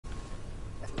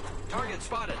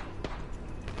spotted.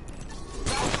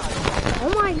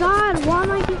 Oh my god, why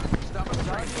am I getting...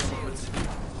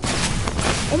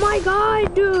 Oh my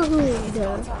god, dude!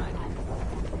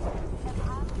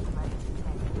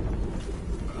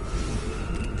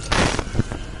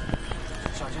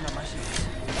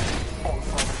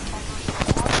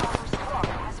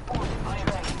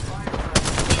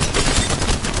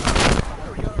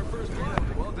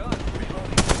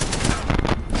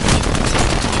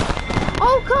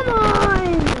 Oh, come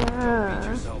on!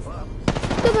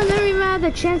 Because I never even had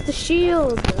the chance to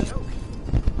shield.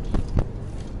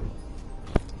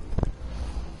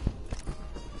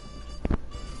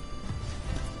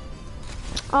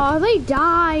 Oh, they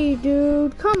died,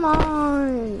 dude. Come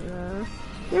on.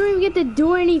 They don't even get to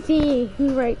do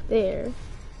anything right there.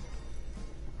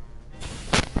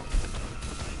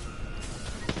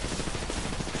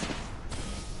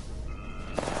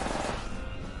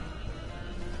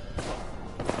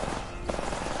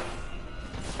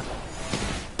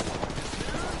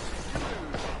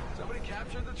 Somebody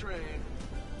captured the train.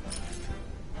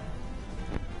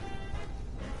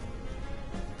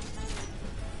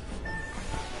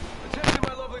 Attention,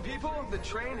 my lovely people. The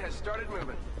train has started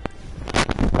moving.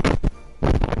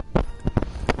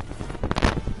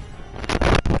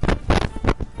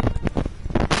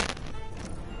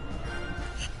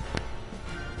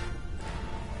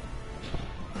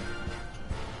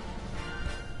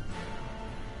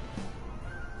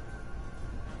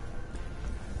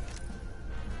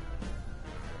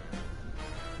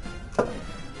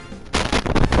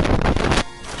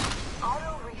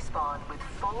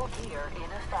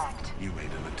 You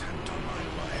made an attempt on my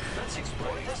life. Let's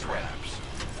explore this perhaps.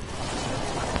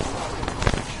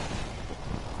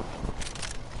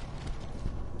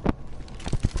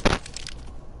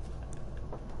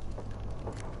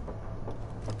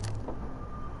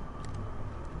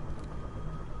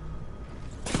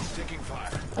 Taking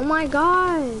fire. Oh my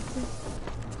god.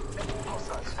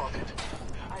 Hostile spotted.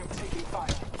 I am taking fire.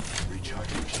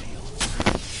 Recharging shields.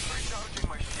 Recharging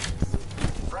my shields.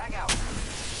 Frag out.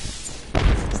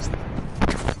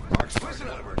 Listen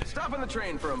up. Stop on the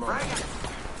train for a moment.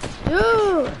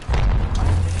 Dude.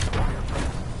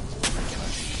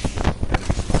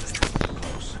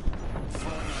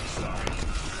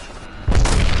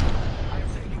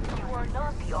 You are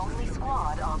not the only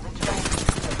squad on the train.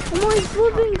 Oh my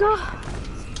flipping god.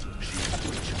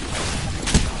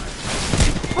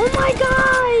 Oh my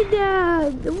god.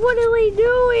 What are they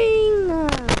doing?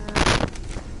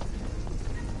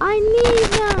 I need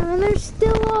them and they're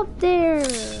still up there.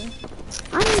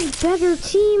 I need better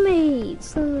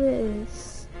teammates than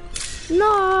this.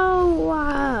 No!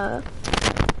 I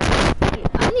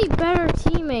need better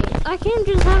teammates. I can't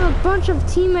just have a bunch of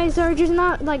teammates that are just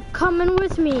not like coming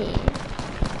with me.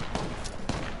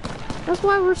 That's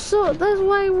why we're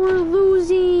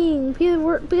losing.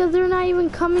 Because they're not even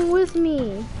coming with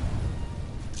me.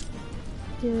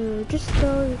 Dude, just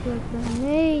throw a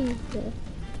grenade.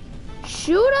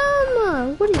 Shoot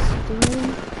him! What is he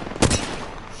doing?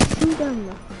 Shoot them.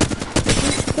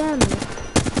 Shoot them.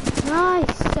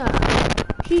 Nice.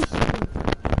 Jeez.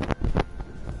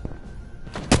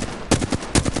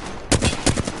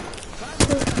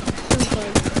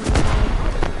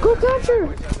 Go capture!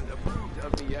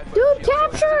 Dude,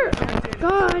 capture!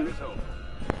 God.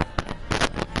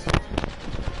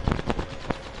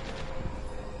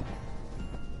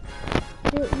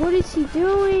 Dude, what is he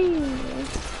doing?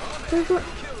 There's what.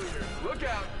 Look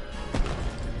out.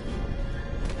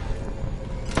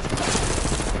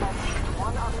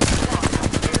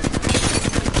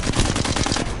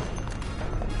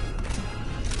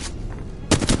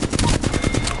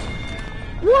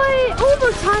 What?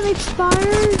 Overtime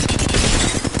expired?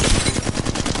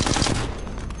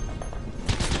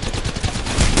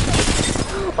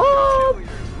 Oh!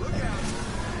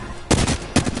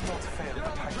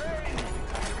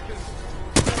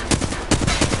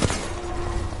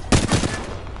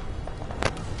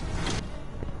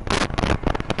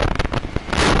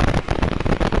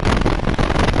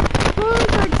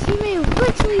 Our teammate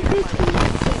literally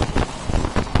disconnected.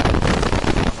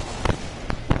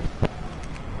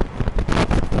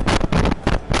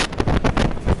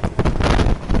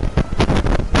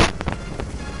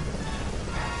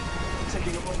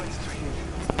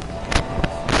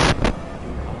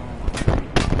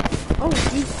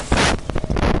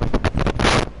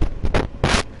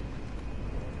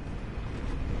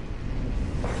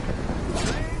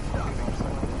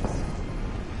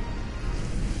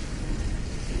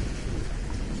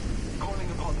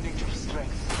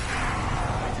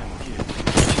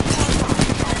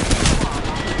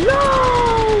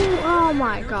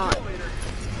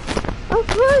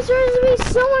 course there's gonna be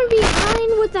someone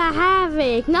behind with the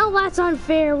Havoc. Now that's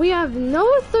unfair. We have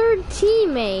no third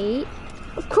teammate.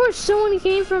 Of course someone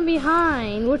came from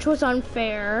behind, which was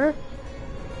unfair.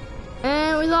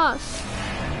 And we lost.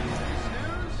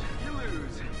 You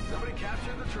lose. Somebody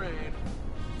captured the train.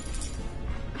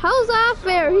 How's that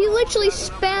fair? He literally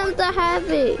spammed the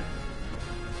Havoc.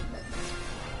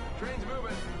 Train's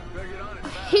moving. Better get on it. I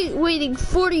hate waiting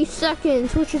 40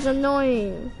 seconds, which is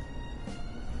annoying.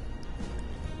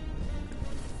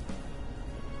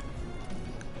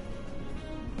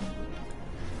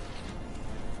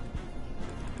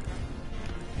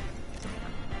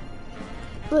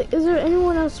 Like, is there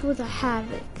anyone else with a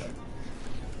Havoc?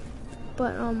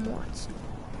 But, what?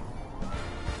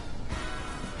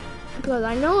 Because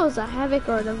I know it was a Havoc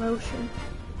or a Devotion.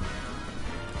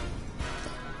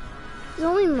 It's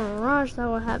only Mirage that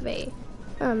will have a,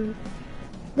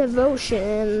 Devotion,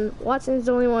 and Watson's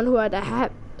the only one who had a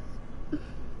Havoc.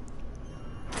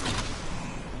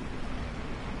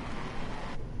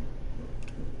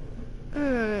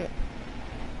 Alright.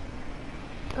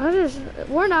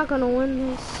 We're not gonna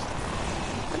win this.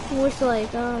 I wish, like,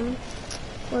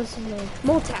 what's his name?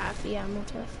 Motaf, yeah,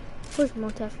 Motaf. I wish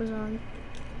Motaf was on.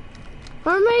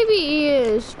 Or maybe he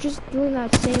is, just doing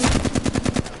that same.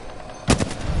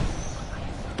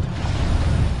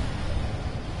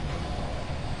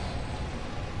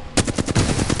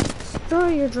 Destroy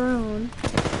your drone.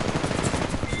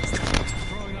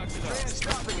 Throwing out stuff.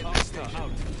 Stopping at this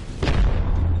station.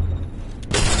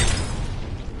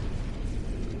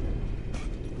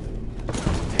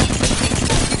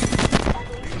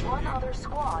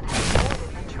 Squad has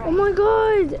boarded the train. Oh my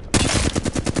god!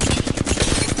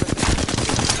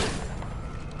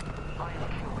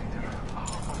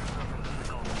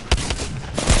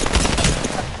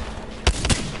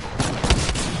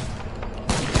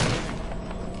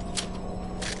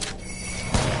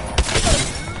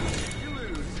 You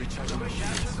lose. Somebody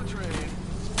captured the train.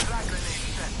 Flag grenade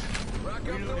set. Rack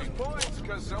up those points,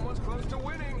 because someone's close to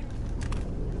winning.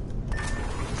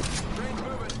 Train's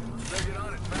moving. Better get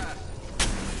on it fast.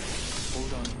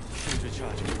 Hold on. Shield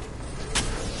recharging.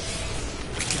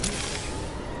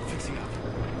 Fixing up.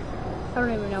 I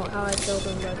don't even know how I killed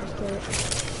him, but I just did it.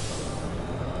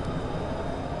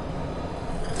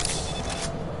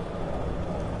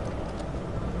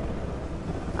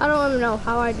 I don't even know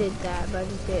how I did that, but I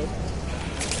just did.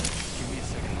 Give me a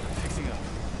second. Fixing up.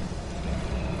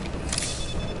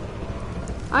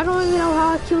 I don't even know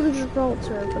how I killed the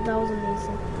Gibraltar, but that was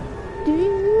amazing.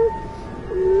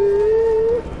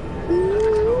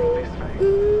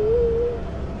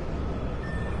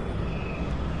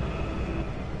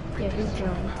 Yeah, he's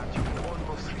drunk. You can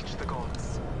almost reach the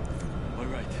gods. All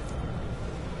right.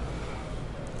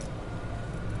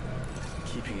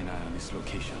 Keeping an eye on this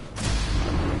location.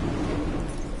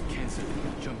 Cancel.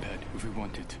 Jump pad if we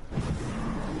want it.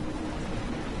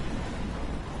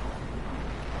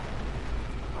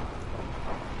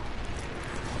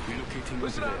 Relocating.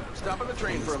 Listen over up. there. Stop on the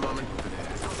train for a moment. Over there.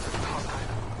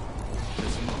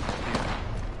 There's a mark there.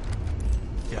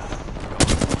 Yeah.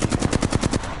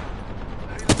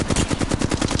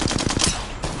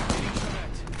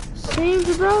 Save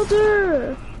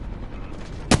Gibraltar!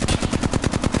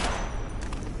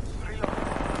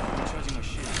 Recharging my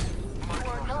shield. You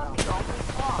are not the only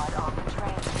squad on the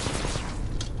train.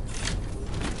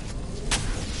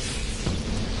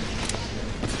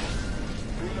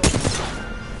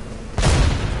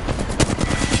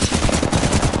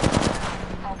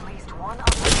 At least one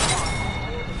other squad has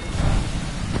boarded the train.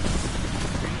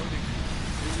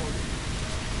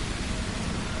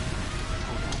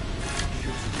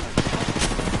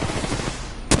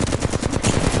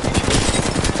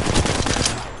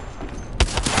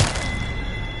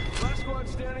 Last squad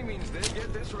standing means they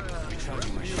get this round.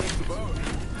 Recharging my You shield. like the boat.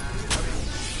 I mean,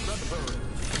 not the boat.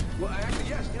 Well, actually,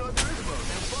 yes, you know what, there is a boat.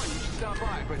 Have fun. You should stop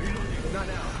by, but not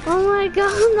now. Oh my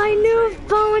god, my new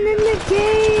phone in the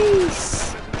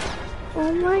case!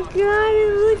 Oh my god,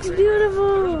 it looks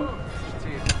beautiful!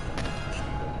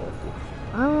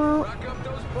 I won't. Rack up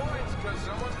those points, because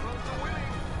someone's close to winning.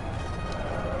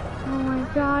 Oh my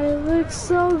god, it looks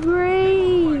so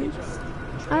great!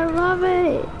 I love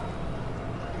it!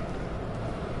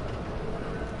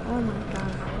 Oh my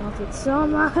god, I love it so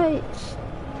much!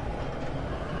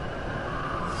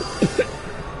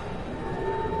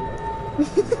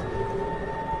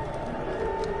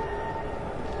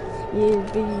 Yeah,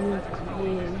 it's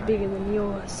bigger than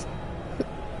yours.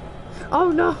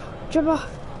 Oh no! Jump off!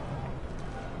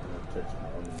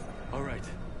 All right.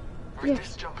 Yeah. With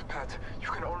this jump pad, you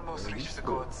can almost reach the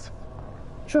gods.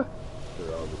 Sure.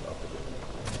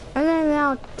 And then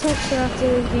I'll text her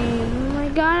after the game. Oh my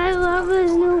god, I love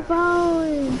this new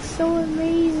phone. It's so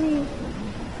amazing.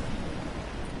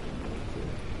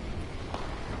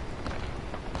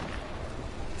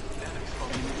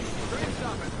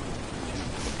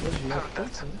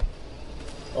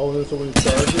 Oh, and so when you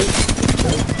charge it,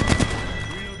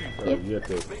 Yep. you have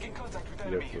to Making contact with pull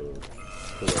enemy. up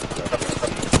that.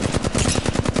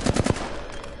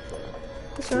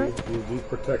 That's alright. These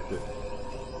protected.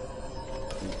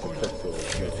 These protected.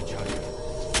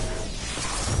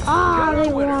 Ah,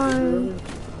 they won.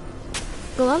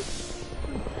 Glove?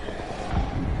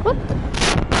 What?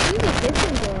 These are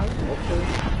different gloves. Okay.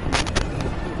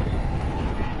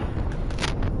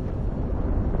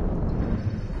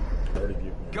 Already give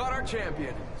me. Got our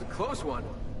champion. It's a close one.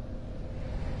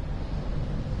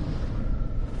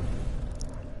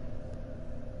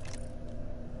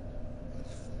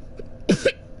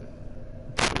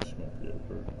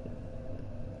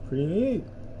 Pretty neat.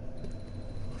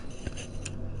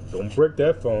 Don't break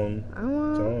that phone. I I'm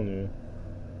want. telling you.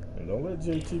 And don't let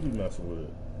JT be messing with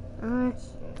it. Alright.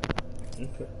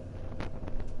 Okay.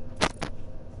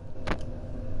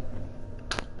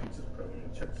 Pizza's coming.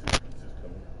 Check see if pizza's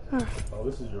coming. Alright. Oh,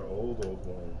 this is your old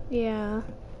one. Yeah.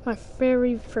 My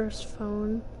very first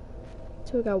phone.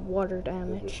 So it got water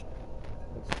damage.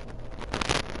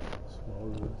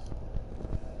 Smaller than this.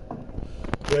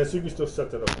 Yeah, so you can still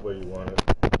set that up the way you want it.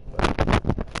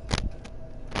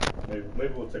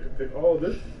 Maybe we'll take a pic. Oh,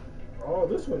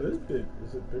 this one is big.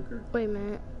 Is it bigger? Wait a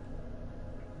minute.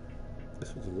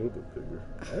 This one's a little bit bigger.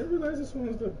 I didn't realize this one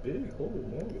was that big. Holy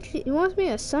moly. He wants me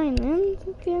to sign in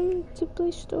again to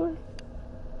Play Store.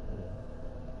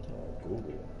 Oh, Google.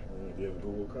 Do you have a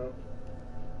Google account?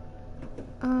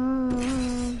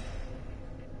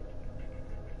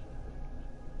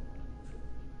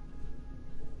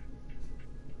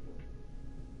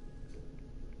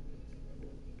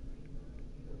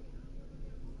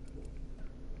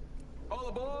 All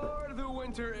aboard the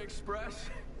Winter Express.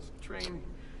 It's a train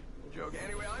joke.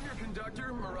 Anyway, I'm your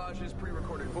conductor, Mirage's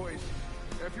pre-recorded voice.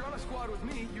 If you're on a squad with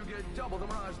me, you get double the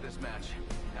Mirage this match.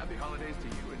 Happy holidays to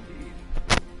you indeed.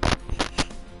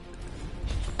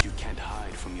 You can't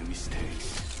hide from your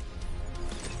mistakes.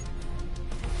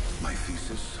 My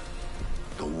thesis?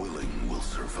 The willing will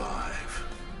survive.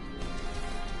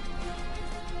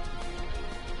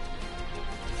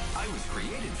 I was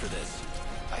created for this,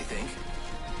 I think.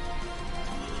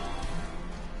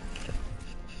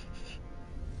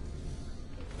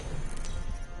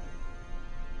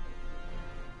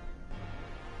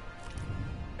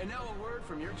 And now a word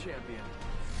from your champion.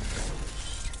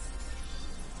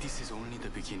 This is only the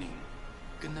beginning.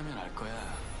 끝나면 알 거야.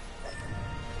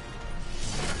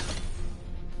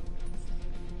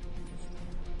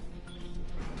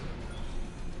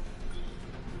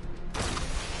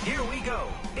 Here we go.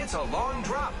 It's a long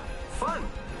drop. Fun.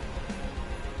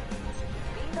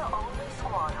 Be the only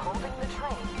squad holding the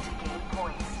train to gain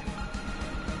points.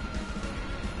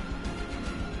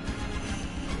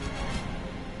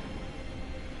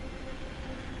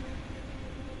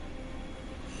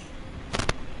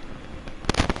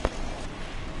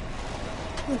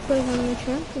 Looks like I'm the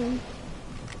champion.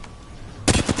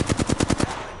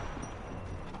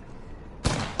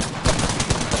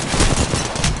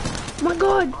 My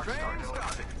god! Train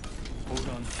started. Hold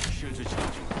on. Shields are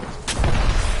charging.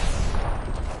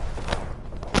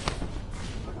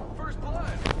 First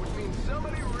blood, which means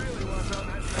somebody really wants on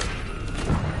that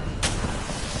train.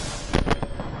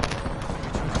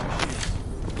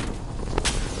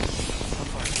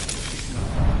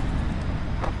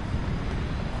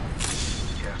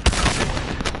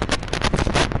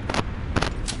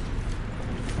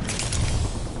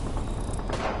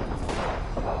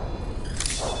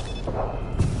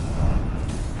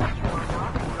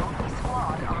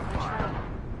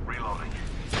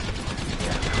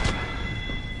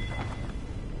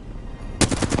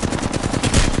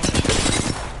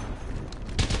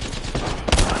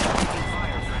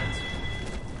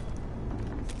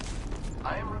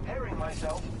 I am repairing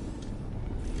myself.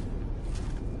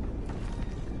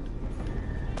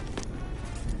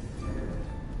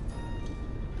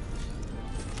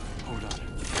 Hold on.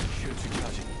 Shields are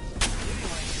charging. Giving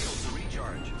my shields a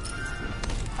recharge.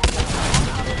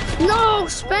 No!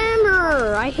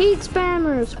 Spammer! I hate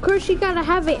spammers. Of course you gotta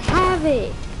have it. Come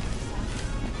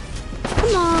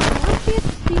on. Why do you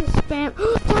have to be a spam?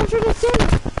 Down to the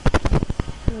center!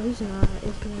 No, he's not,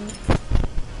 is he?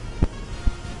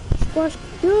 Squash,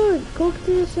 good. Go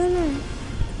to the center.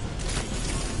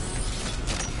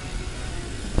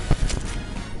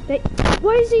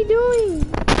 What is he doing?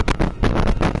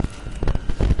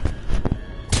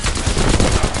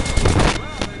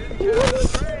 What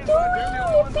is he doing?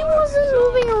 If he wasn't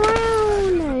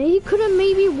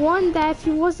won that if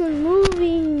he wasn't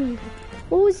moving.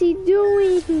 What was he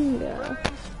doing? Friends,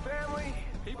 family,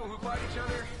 people who fight each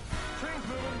other. Train's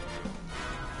moving.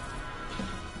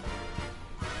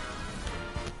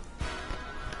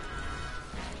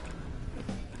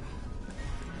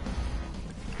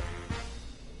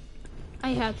 I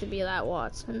have to be that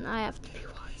Watson. I have to be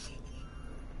Watson.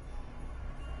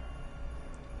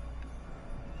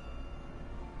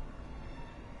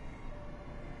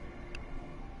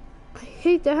 I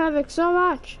hate the Havoc so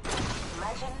much.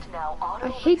 Legend now auto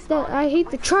I hate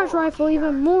the charge rifle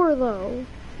even more though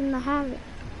than the Havoc.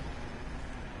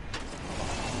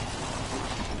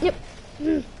 Yep.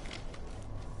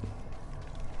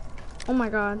 Oh my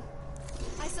god.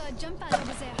 I saw a jump pad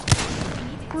over there.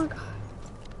 Oh my god.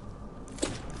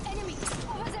 Enemy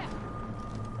over there.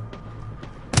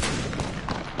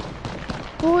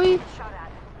 Boy. Shot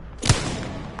at.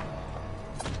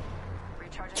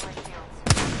 Recharging my shields.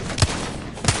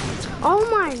 Oh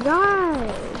my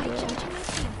god. Recharging my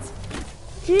shields.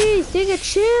 Jeez, take a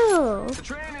chill. The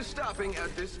train is stopping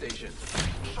at this station.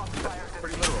 Shots fired at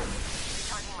Pretty me. literal.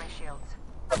 Recharging my shields.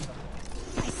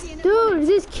 I see an Dude,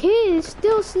 this kid is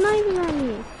still sniping at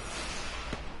me.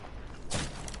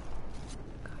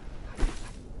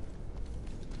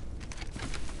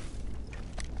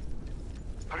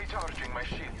 Recharging my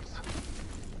shields.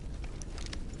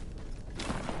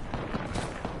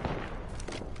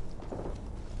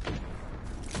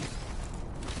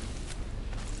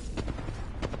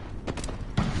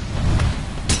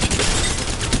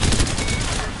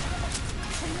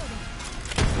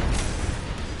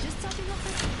 just talking about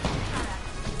this.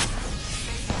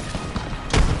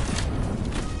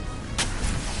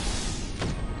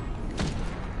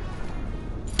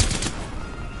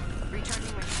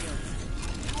 Recharging my shields.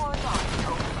 You are not the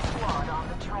only squad on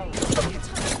the train.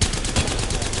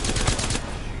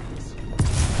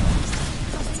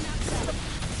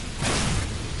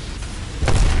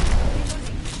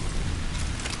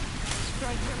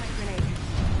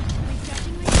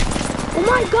 Oh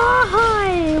my god!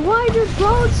 Why did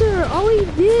Bowser? All he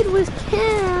did was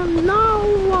cam. No!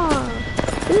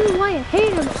 This is why I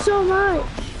hate him so much.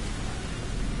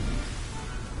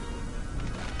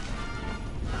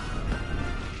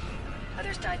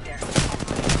 Others died there.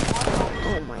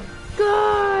 Oh my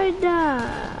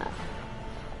god!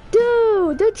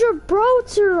 Dude, the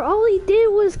Gibraltar, all he did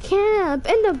was camp.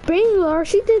 And the Banglar,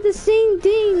 she did the same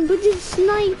thing, but just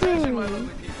sniping. My lovely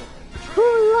people.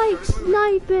 Who likes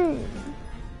sniping?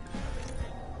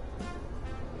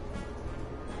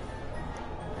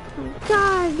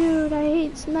 God, dude, I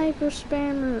hate sniper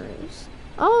spammers.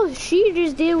 All she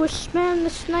just did was spam the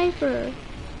sniper.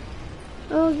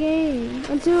 Oh, game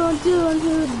until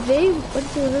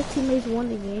her teammates won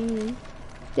the game.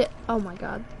 Oh my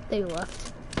God, they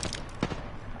left.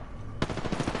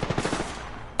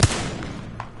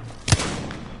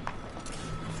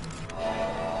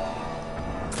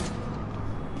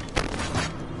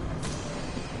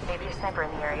 Maybe a sniper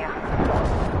in the area.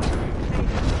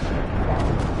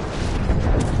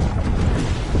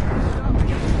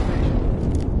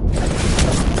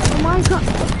 Oh my God!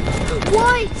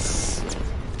 What?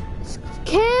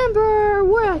 Camper!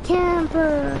 What a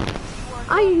camper!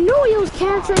 I knew he was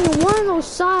capturing one of those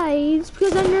sides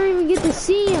because I never even get to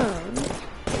see him.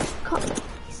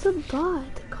 He's a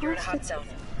bot. You're in a hot zone.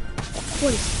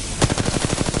 What is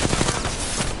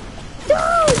Dude!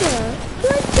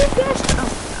 Like two gas. Oh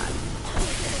my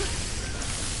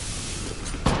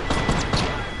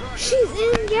God. She's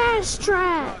in gas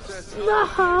traps. No.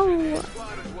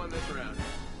 Squad has won this round.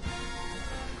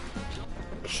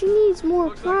 She needs more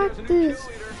practice.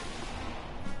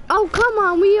 Oh come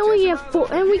on! We only get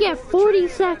we get 40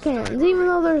 seconds, even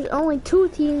though there's only 2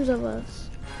 teams of us.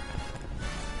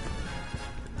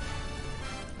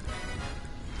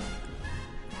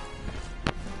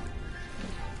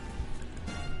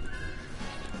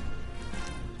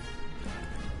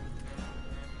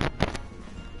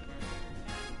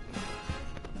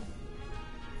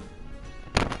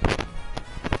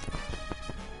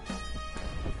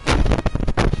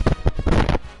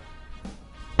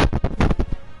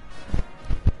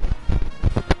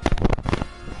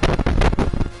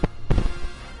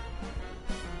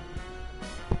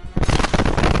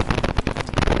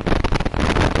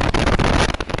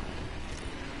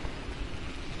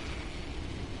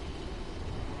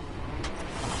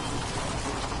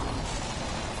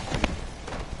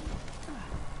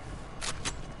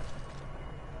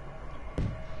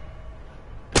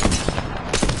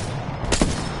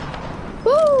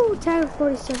 Tag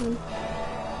 47.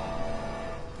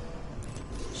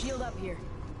 Shield up here.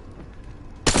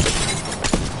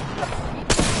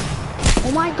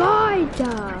 Oh my god!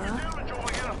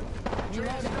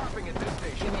 Stopping at this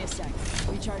station. Give me a sec.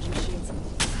 Recharging shields.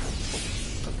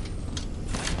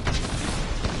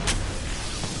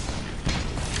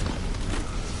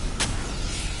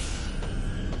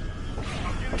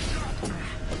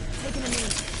 Taking a knee.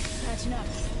 Patching up.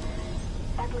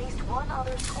 At least one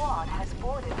other squad has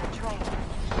boarded the train.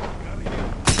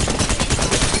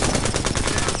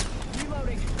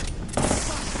 Reloading.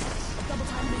 Double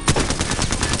timing.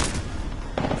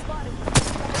 Spotted.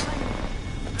 Double timing.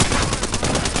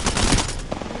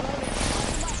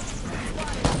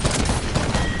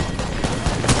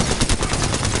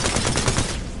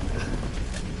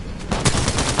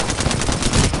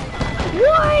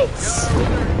 What?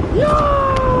 No!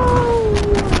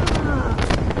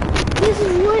 This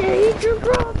is why I hate your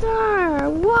brother!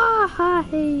 Why?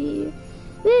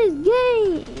 This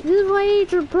game! This is why I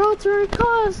hate your brother and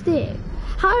Caustic!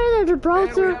 How did the brother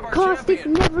And we have our Caustic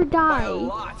champion. never By a die?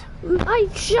 lot. I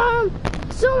shot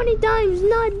him so many times,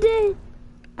 not dead!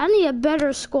 I need a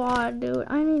better squad, dude.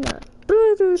 I need a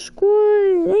better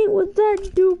squad. It ain't with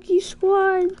that dookie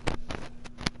squad.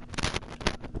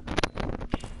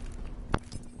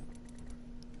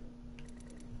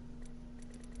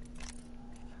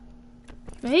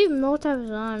 Maybe Motab is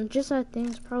on, just that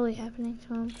thing's probably happening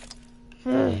to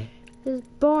him. It's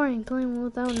boring playing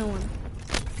without no one.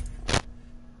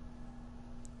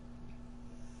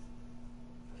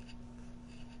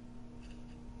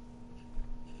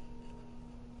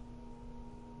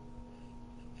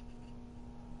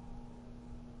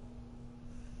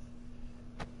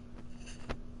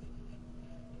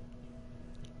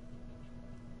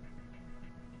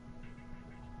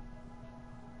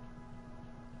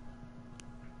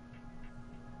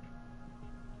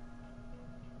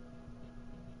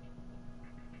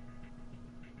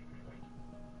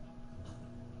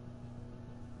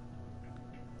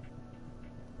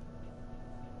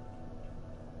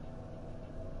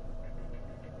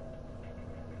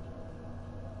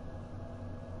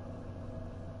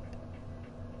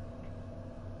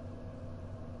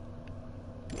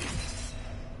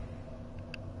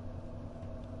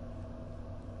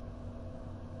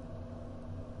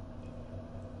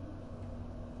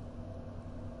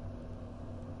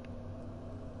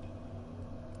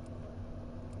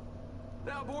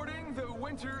 Now boarding the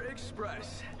Winter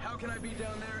Express. How can I be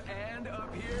down there and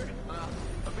up here?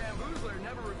 A bamboozler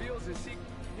never reveals his secret.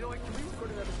 You know what? Can we record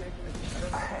another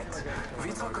take? Ahead,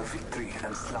 we talk of victory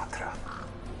and slaughter.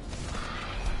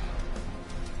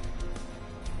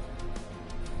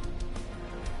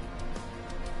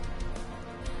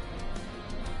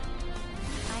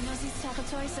 I know this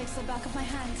territory like the back of my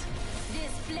hand.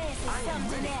 This place is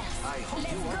something else. I hope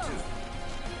Let's you are go. too.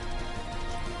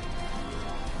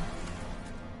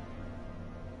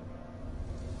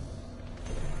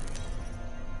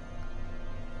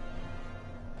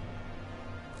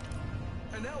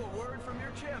 And now a word from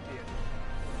your champion.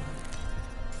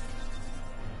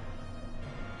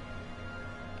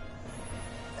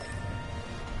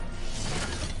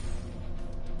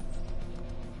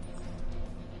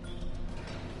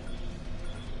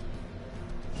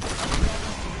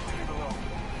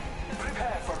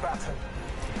 Prepare for battle.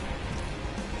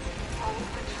 Hold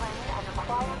the train and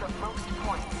acquire the most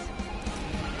points.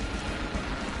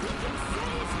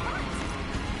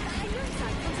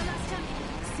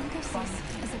 Think of this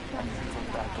as a plan for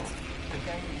Battle. The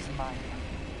game is mine.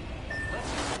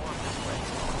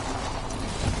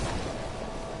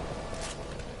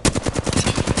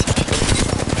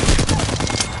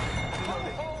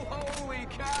 Oh, holy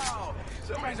cow!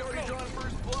 Somebody's already drawn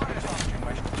first blood.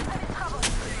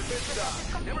 Good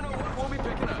stuff. Never know what we'll be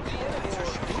picking up.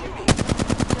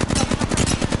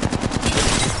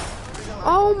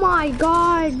 Oh my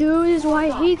god, dude, this is why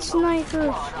I hate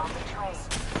snipers. On the train.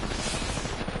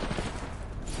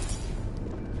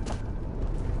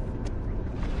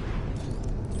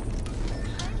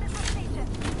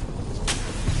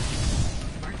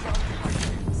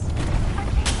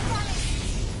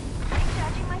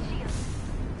 Recharging my shields.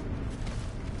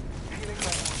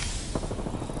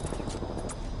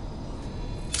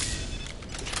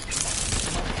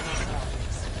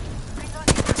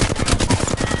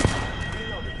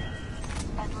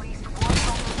 At least one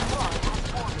other squad has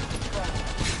boarded.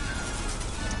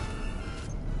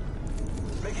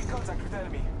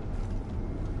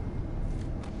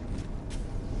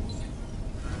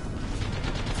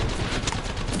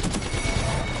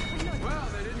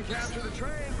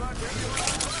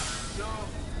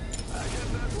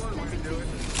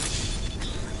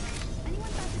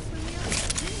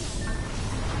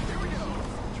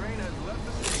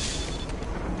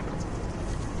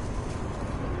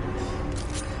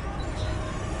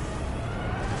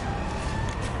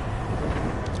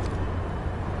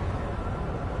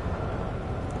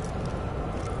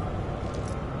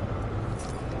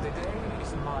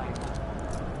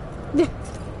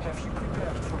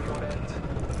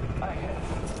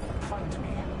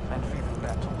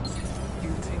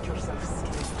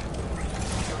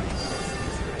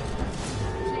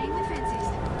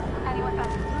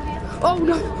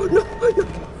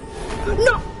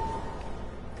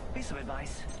 some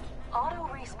advice? Auto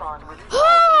respawn with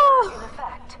Oh! in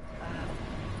effect.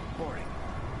 Boring.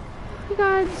 I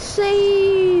got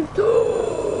saved.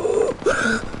 Oh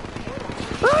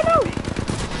no!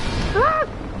 Ah!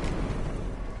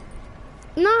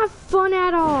 Not fun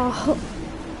at all.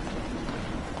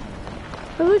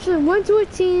 I literally went to a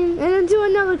team and then to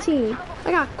another team.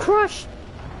 I got crushed.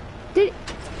 Did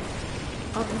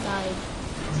Oh, he died.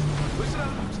 Listen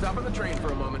up. Stop on the train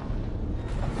for a moment.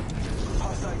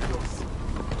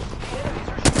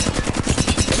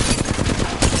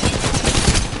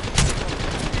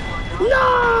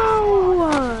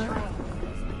 No!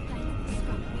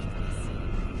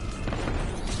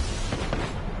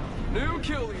 New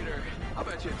kill leader. I'll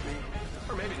bet you it's me.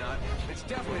 Or maybe not. It's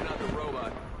definitely not the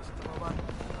robot. Is it the robot?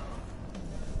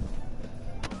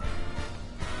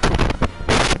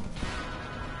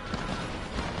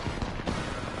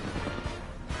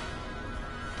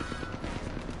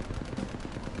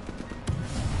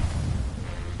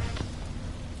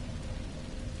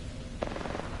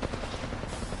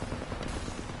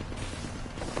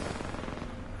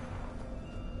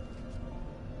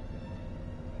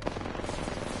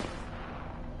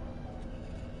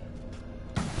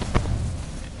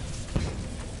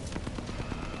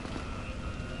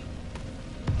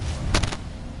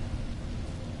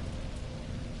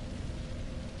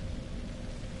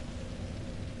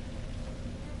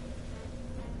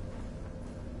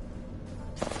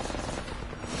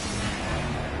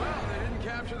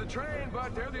 The train,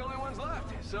 but they're the only ones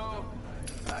left. So,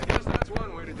 I guess that's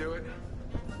one way to do it.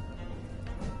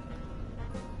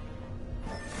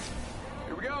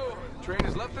 Here we go. The train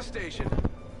has left the station.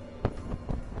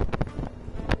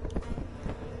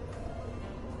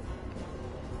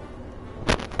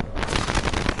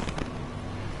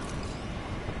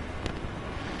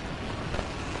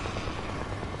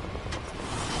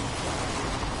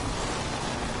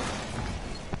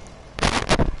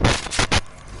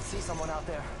 See someone out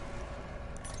there.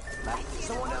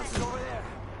 Someone else is over there.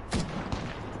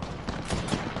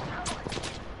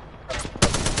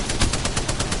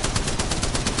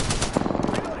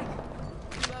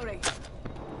 Reloading.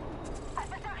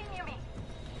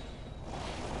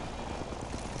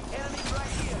 Enemies right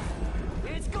here.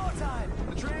 It's go time.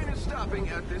 The train is stopping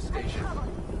at this station.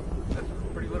 That's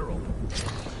pretty literal.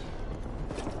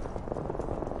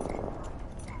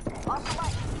 On the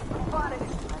right. Spotted it.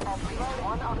 And reload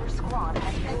one other squad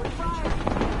has been fired.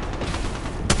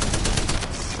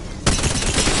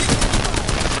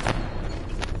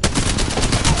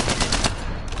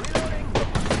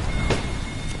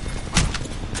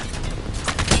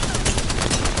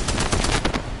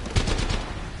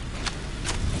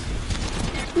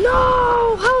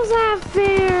 No! How's that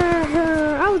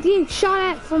fair? I was getting shot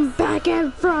at from back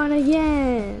and front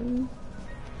again.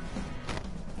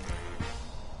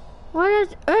 Why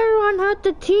does everyone have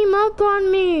to team up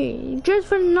on me? Just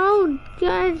for no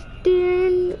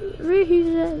goddamn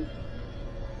reason.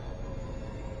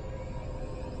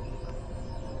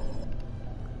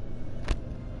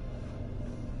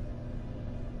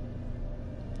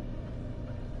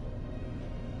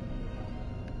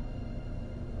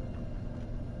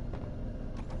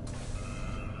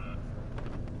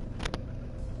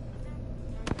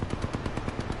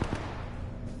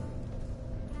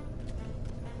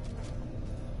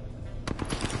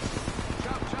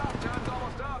 Time's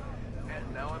almost up.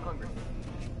 And now I'm hungry.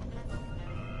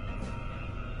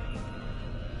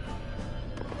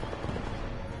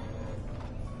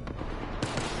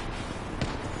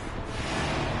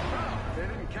 Well, they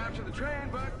didn't capture the train,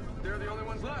 but they're the only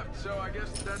ones left. So I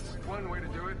guess that's one way to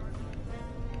do it.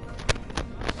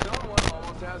 Someone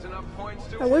almost has enough points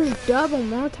to I wish double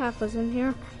Molotov was in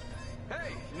here.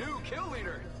 Hey, new kill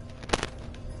leader.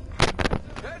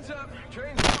 Heads up,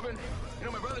 train's moving. You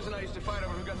know, my brothers and I used to fight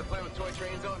over who got to play with toy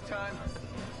trains all the time.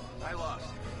 I lost.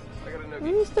 I got a noogie.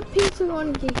 Where's the pizza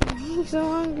one? I'm so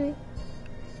hungry.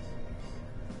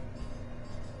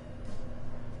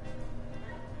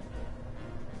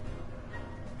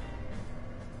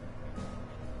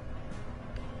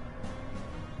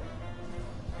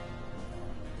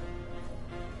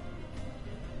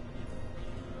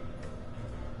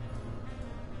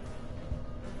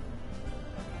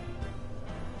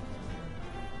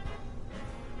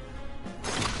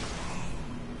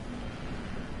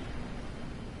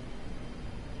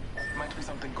 Might be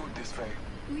something good this way.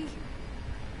 Oui.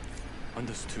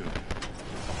 Understood.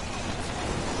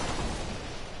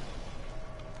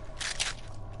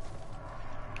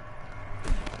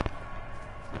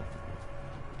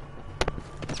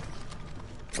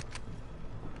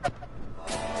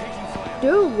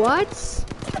 Dude, what?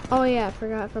 Oh yeah, I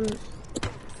forgot from.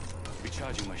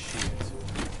 Recharging my shields.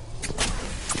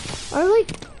 I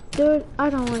like, dude, I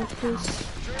don't like this.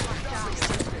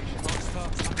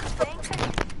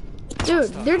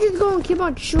 Dude, they're just going to keep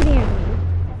on shooting at me.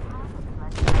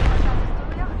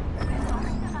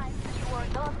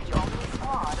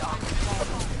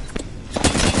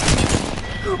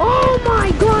 Oh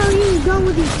my god, I'm getting done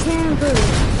with these campers.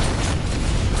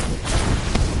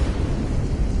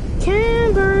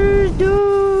 Campers,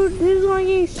 dude. This is like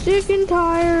getting sick and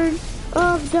tired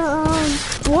of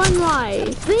the one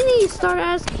life. They need to start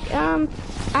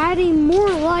adding more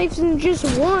lives than just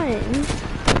one.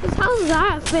 'Cause how's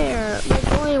that fair?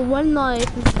 Like only one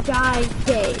life is die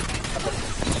day.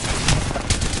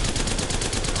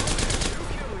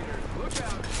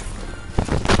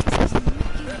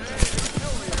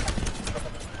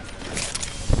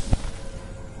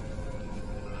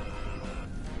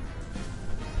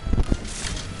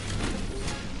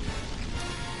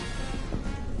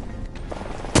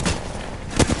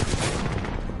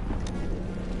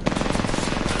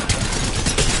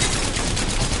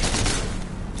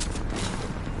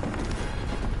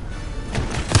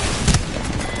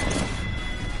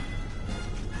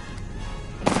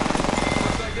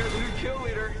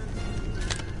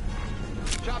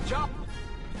 Chop, chop.